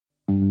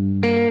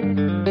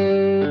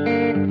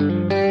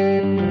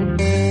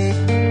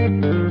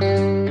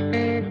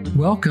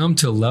Welcome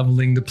to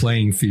Leveling the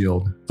Playing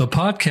Field, the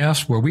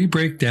podcast where we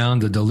break down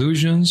the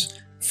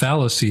delusions,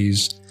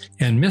 fallacies,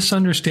 and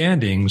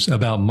misunderstandings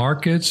about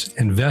markets,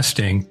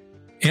 investing,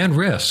 and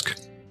risk.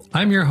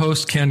 I'm your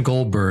host, Ken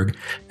Goldberg,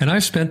 and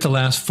I've spent the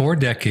last 4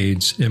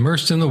 decades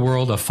immersed in the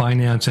world of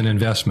finance and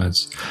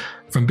investments,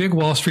 from big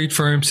Wall Street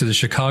firms to the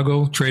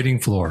Chicago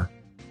trading floor.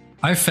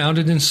 I've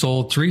founded and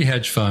sold 3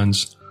 hedge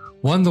funds,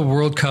 won the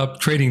World Cup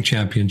Trading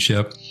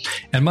Championship,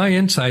 and my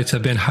insights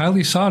have been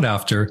highly sought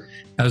after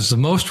as the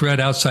most read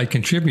outside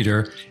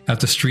contributor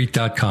at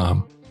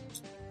TheStreet.com.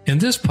 In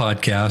this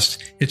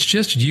podcast, it's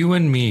just you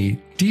and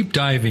me deep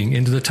diving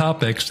into the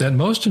topics that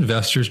most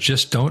investors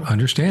just don't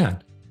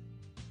understand.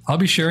 I'll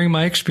be sharing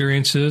my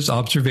experiences,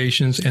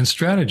 observations, and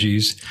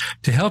strategies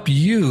to help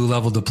you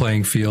level the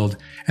playing field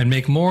and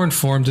make more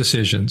informed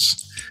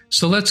decisions.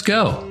 So let's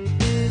go.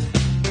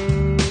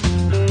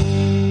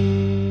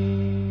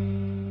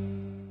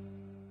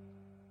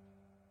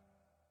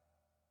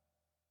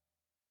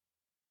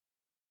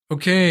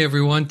 Okay,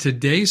 everyone,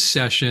 today's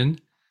session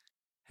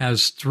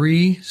has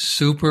 3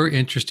 super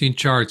interesting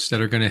charts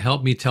that are going to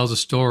help me tell the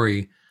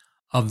story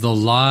of the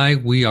lie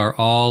we are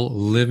all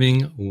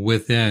living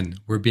within.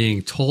 We're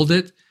being told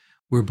it,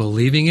 we're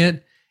believing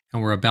it,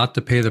 and we're about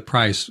to pay the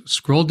price.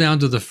 Scroll down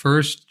to the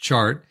first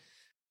chart.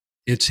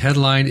 Its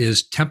headline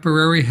is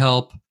Temporary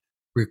Help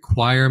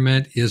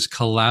Requirement is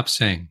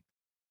Collapsing.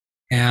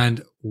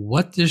 And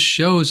what this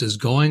shows is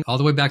going all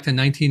the way back to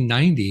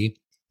 1990,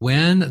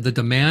 when the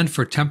demand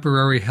for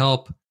temporary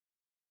help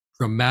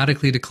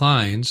dramatically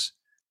declines,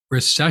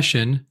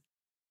 recession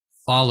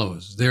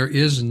follows. There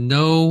is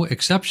no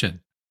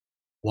exception.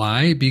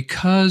 Why?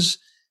 Because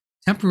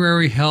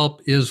temporary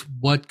help is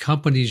what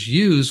companies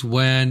use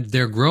when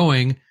they're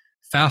growing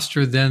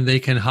faster than they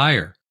can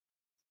hire.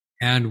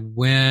 And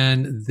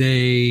when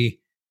they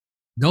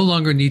no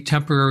longer need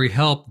temporary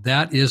help,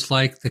 that is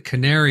like the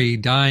canary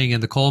dying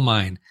in the coal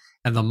mine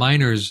and the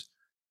miners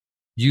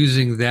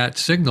using that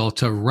signal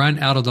to run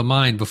out of the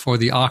mine before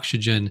the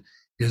oxygen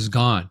is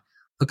gone.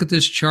 Look at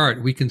this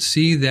chart. We can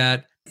see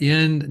that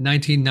in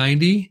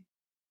 1990,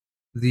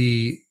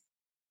 the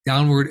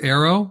downward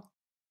arrow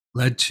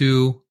led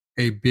to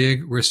a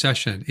big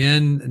recession.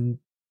 In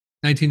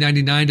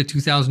 1999 to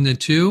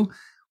 2002,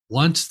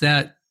 once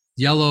that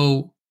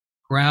yellow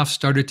graph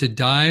started to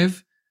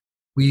dive,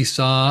 we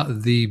saw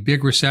the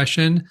big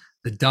recession,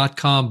 the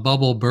dot-com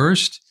bubble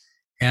burst,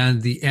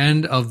 and the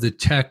end of the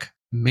tech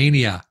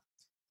mania.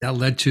 That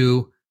led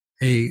to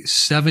a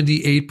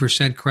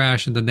 78%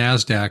 crash in the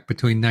NASDAQ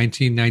between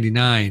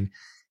 1999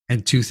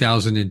 and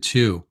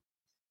 2002.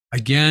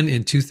 Again,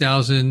 in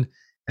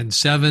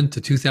 2007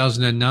 to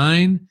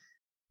 2009,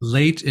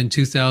 late in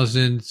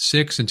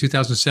 2006 and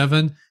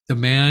 2007,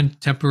 demand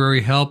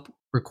temporary help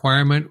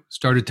requirement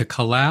started to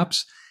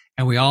collapse.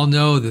 And we all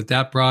know that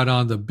that brought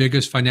on the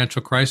biggest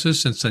financial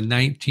crisis since the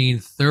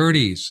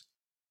 1930s.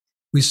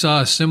 We saw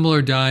a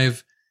similar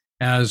dive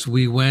as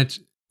we went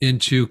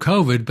into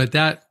COVID, but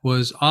that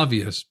was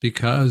obvious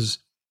because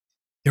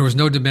there was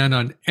no demand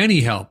on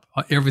any help.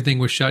 Everything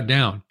was shut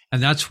down.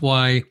 And that's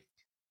why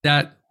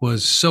that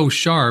was so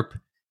sharp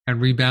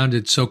and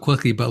rebounded so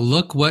quickly. But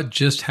look what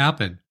just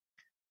happened.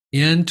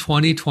 In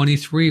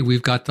 2023,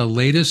 we've got the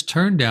latest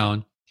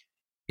turndown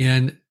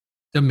in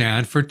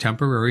demand for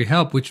temporary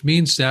help, which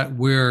means that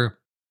we're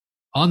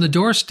on the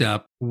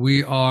doorstep.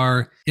 We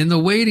are in the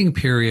waiting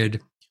period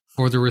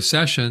for the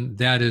recession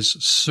that is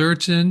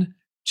certain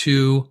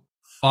to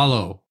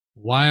follow.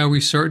 Why are we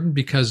certain?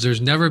 Because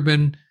there's never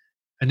been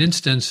an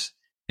instance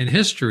in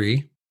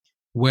history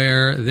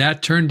where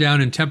that turn down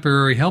in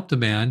temporary help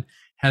demand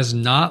has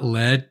not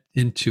led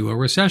into a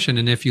recession.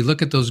 And if you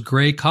look at those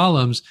gray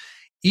columns,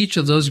 each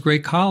of those gray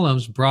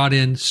columns brought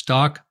in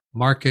stock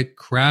market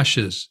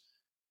crashes.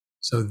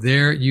 So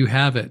there you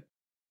have it.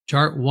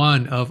 Chart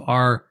 1 of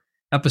our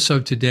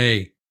episode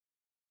today.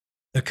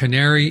 The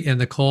canary in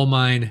the coal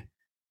mine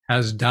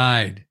has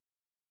died.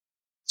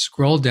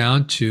 Scroll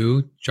down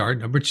to chart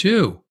number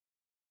 2.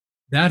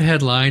 That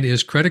headline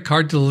is Credit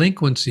Card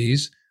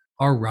Delinquencies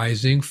Are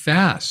Rising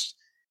Fast.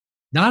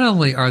 Not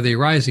only are they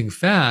rising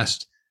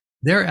fast,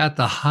 they're at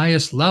the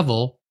highest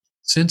level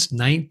since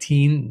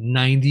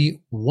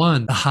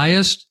 1991, the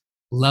highest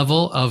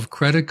level of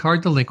credit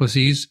card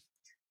delinquencies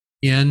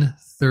in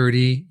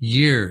 30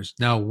 years.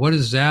 Now, what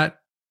does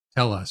that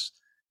tell us?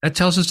 That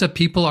tells us that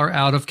people are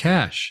out of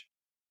cash,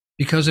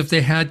 because if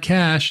they had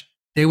cash,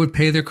 they would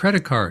pay their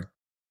credit card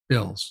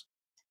bills.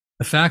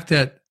 The fact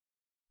that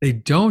they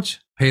don't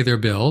pay their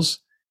bills,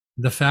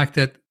 the fact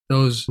that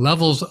those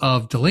levels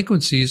of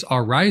delinquencies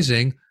are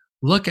rising,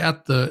 look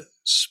at the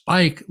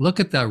spike, look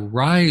at that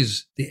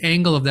rise. The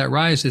angle of that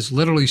rise is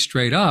literally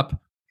straight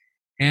up,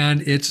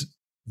 and it's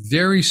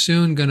very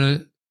soon going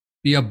to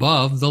be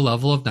above the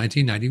level of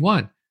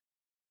 1991.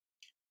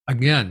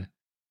 Again,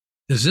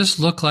 does this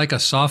look like a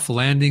soft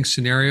landing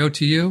scenario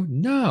to you?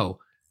 No.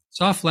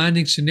 Soft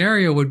landing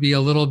scenario would be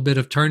a little bit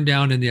of turn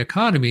down in the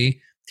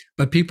economy,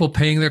 but people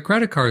paying their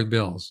credit card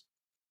bills,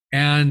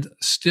 and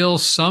still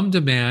some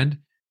demand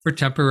for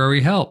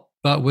temporary help.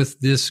 But with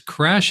this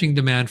crashing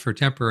demand for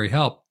temporary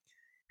help,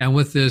 And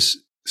with this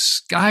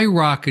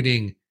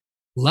skyrocketing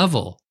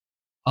level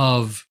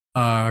of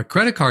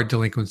credit card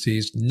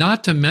delinquencies,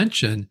 not to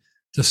mention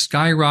the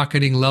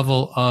skyrocketing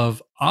level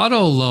of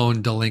auto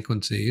loan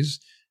delinquencies,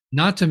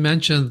 not to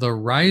mention the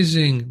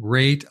rising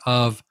rate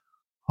of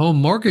home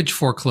mortgage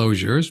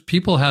foreclosures,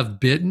 people have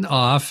bitten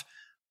off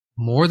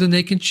more than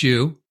they can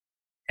chew,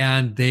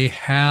 and they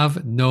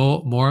have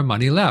no more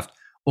money left.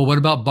 Well, what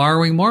about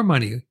borrowing more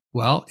money?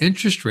 Well,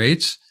 interest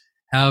rates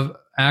have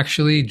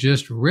actually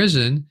just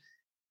risen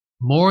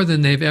more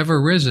than they've ever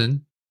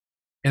risen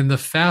in the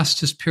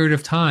fastest period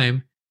of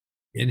time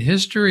in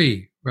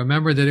history.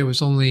 Remember that it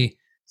was only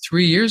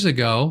 3 years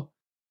ago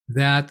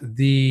that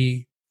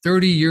the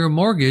 30-year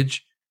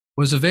mortgage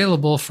was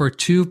available for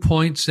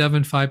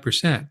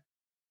 2.75%.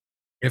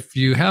 If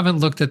you haven't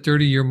looked at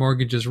 30-year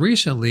mortgages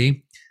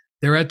recently,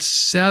 they're at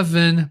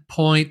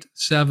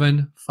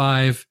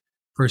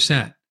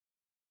 7.75%.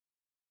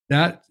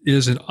 That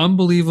is an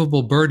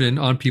unbelievable burden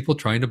on people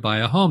trying to buy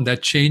a home.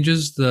 That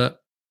changes the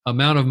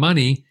amount of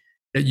money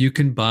that you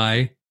can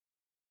buy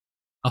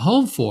a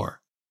home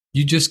for.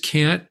 You just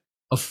can't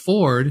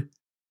afford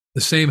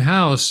the same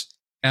house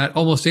at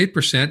almost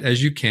 8%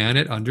 as you can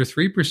at under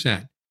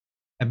 3%.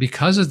 And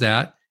because of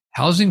that,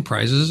 housing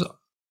prices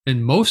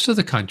in most of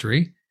the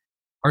country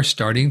are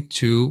starting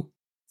to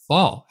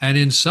fall. And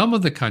in some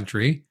of the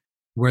country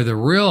where the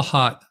real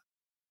hot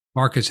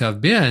markets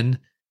have been in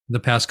the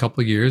past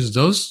couple of years,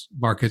 those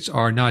markets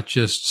are not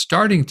just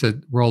starting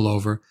to roll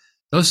over,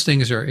 those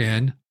things are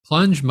in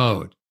plunge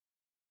mode.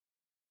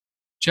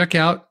 Check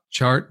out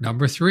chart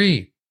number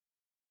 3.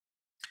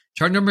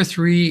 Chart number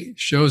 3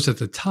 shows at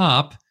the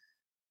top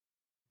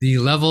the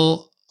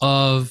level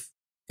of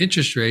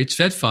interest rates,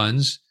 Fed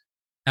funds,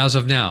 as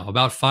of now,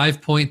 about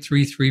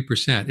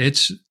 5.33%.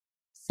 It's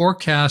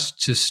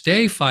forecast to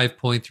stay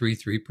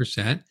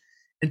 5.33%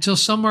 until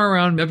somewhere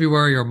around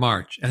February or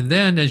March. And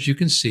then, as you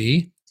can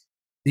see,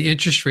 the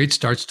interest rate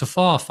starts to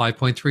fall,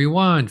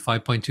 5.31,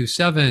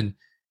 5.27,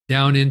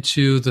 down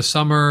into the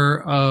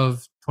summer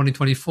of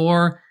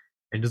 2024,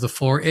 into the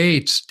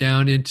 4.8s,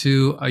 down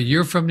into a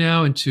year from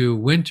now, into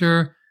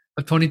winter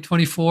of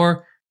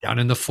 2024, down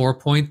in the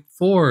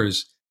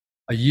 4.4s.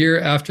 A year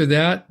after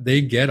that,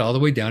 they get all the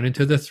way down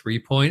into the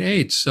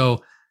 3.8s.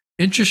 So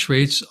interest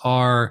rates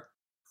are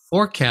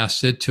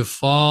forecasted to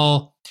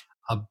fall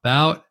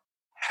about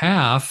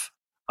half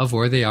of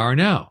where they are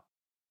now.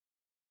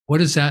 What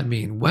does that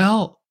mean?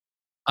 Well,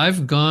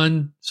 I've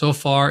gone so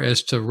far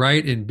as to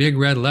write in big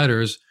red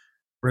letters,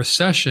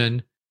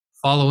 recession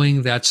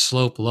following that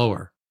slope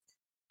lower.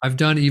 I've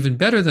done even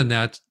better than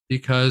that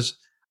because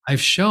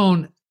I've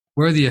shown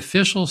where the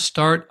official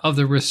start of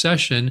the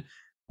recession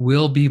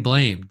will be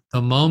blamed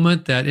the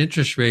moment that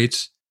interest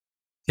rates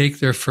take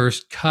their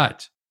first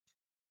cut.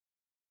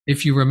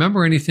 If you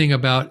remember anything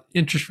about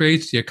interest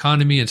rates, the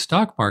economy, and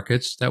stock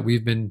markets that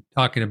we've been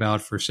talking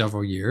about for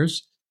several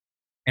years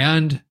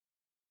and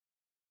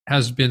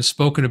has been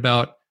spoken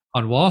about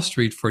on Wall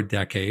Street for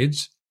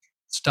decades,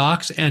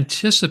 stocks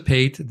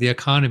anticipate the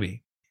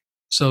economy.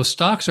 So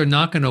stocks are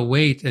not going to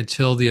wait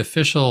until the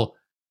official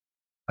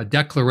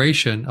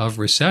declaration of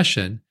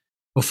recession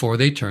before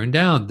they turn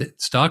down. The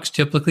stocks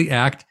typically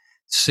act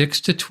 6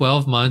 to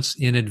 12 months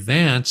in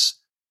advance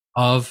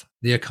of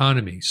the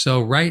economy. So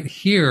right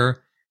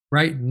here,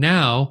 right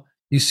now,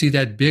 you see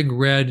that big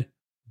red,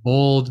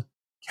 bold,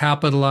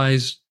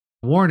 capitalized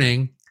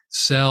warning,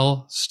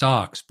 sell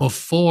stocks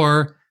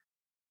before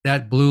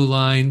that blue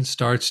line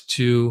starts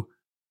to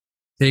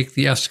take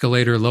the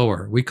escalator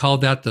lower. We call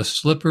that the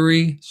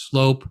slippery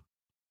slope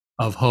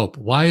of hope.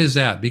 Why is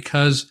that?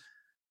 Because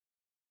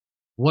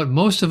what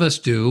most of us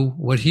do,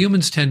 what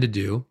humans tend to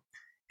do,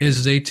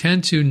 is they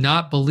tend to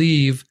not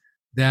believe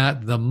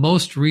that the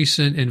most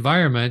recent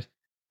environment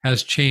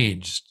has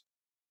changed.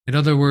 In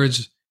other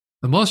words,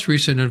 the most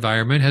recent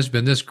environment has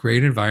been this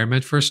great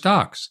environment for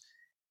stocks,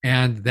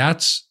 and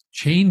that's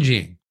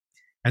changing.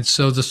 And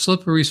so the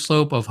slippery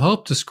slope of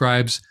hope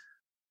describes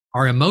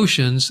our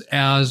emotions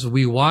as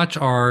we watch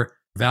our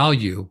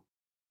value,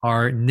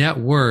 our net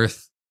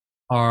worth,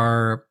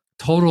 our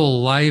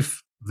total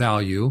life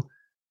value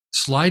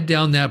slide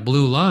down that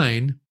blue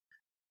line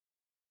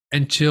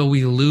until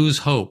we lose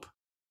hope.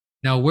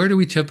 Now, where do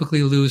we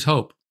typically lose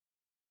hope?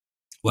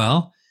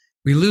 Well,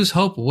 we lose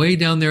hope way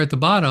down there at the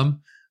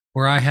bottom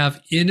where I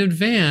have in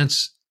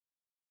advance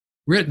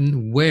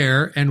written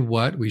where and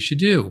what we should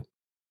do.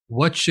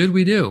 What should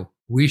we do?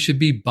 We should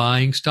be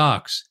buying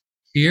stocks.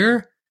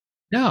 Here?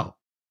 No.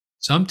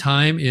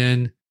 Sometime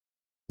in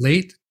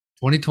late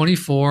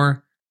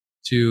 2024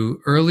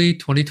 to early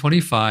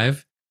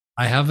 2025,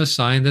 I have a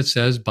sign that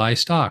says buy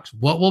stocks.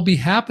 What will be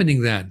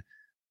happening then?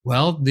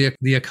 Well, the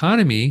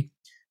economy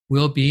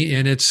will be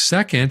in its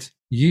second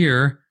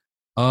year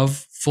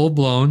of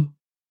full-blown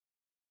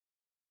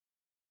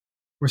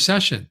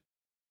recession.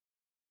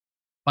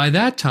 By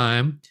that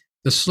time,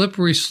 the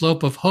slippery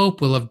slope of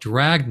hope will have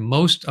dragged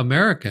most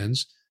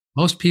Americans,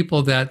 most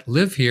people that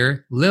live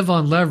here, live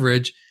on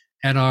leverage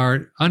and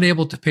are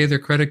unable to pay their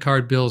credit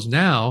card bills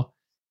now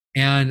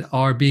and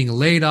are being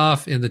laid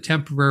off in the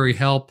temporary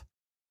help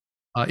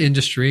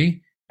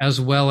industry, as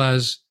well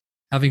as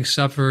having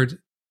suffered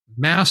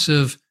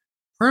massive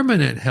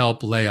permanent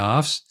help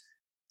layoffs.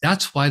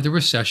 That's why the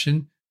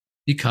recession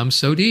becomes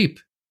so deep.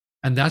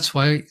 And that's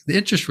why the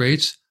interest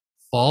rates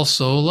fall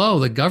so low.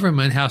 The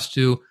government has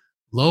to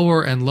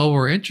lower and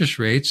lower interest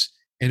rates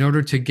in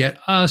order to get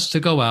us to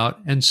go out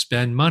and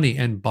spend money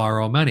and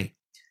borrow money.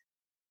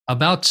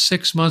 About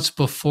 6 months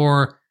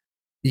before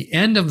the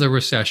end of the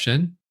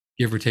recession,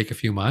 give or take a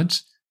few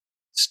months,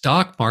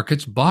 stock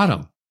markets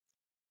bottom.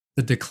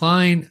 The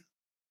decline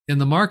in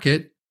the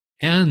market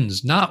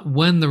ends, not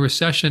when the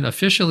recession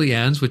officially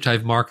ends, which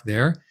I've marked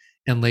there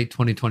in late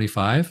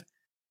 2025.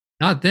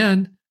 Not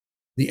then.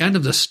 The end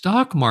of the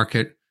stock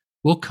market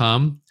will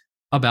come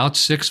about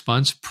 6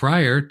 months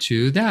prior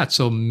to that.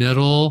 So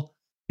middle,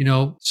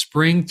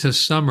 spring to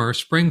summer,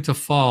 spring to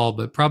fall,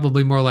 but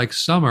probably more like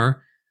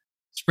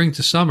spring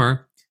to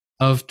summer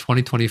of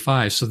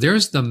 2025. So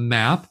there's the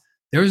map.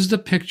 There's the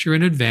picture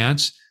in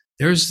advance.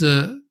 There's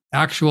the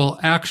actual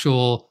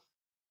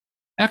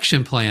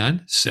action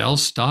plan, sell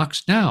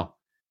stocks now.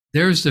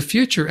 There's the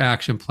future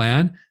action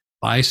plan,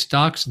 buy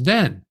stocks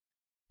then.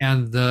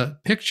 And the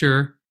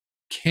picture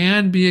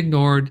can be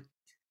ignored.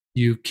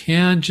 You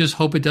can just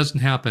hope it doesn't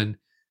happen.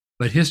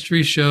 But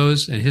history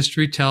shows and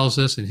history tells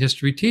us and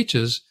history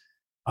teaches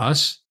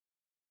us,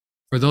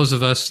 for those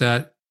of us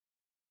that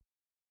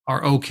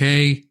are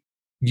okay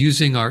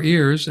using our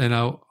ears and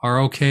are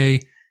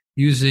okay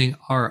using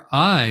our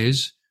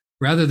eyes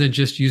rather than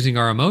just using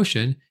our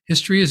emotion,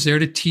 history is there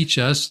to teach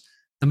us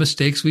the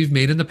mistakes we've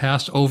made in the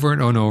past over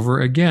and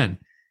over again.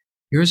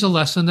 Here's a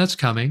lesson that's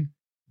coming.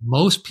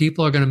 Most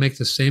people are going to make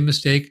the same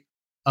mistake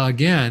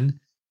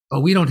again,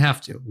 but we don't have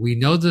to. We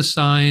know the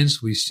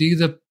signs, we see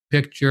the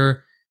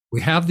picture, we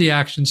have the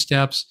action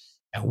steps,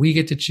 and we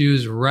get to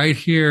choose right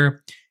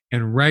here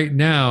and right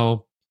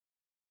now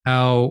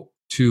how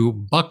to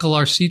buckle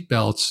our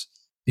seatbelts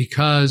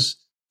because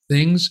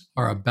things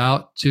are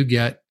about to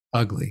get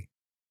ugly.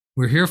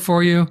 We're here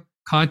for you.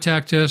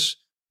 Contact us.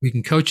 We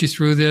can coach you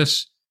through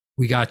this.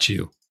 We got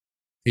you.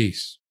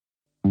 Peace.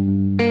 Well,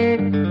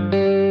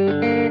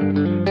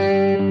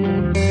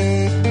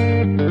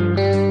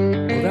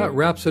 that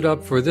wraps it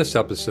up for this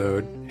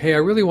episode. Hey, I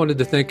really wanted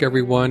to thank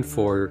everyone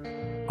for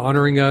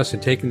honoring us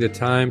and taking the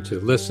time to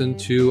listen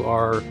to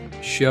our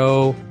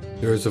show.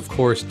 There's, of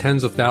course,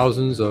 tens of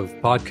thousands of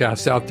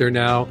podcasts out there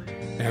now,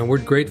 and we're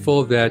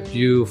grateful that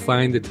you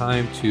find the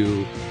time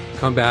to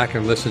come back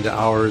and listen to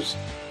ours.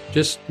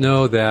 Just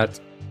know that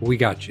we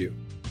got you.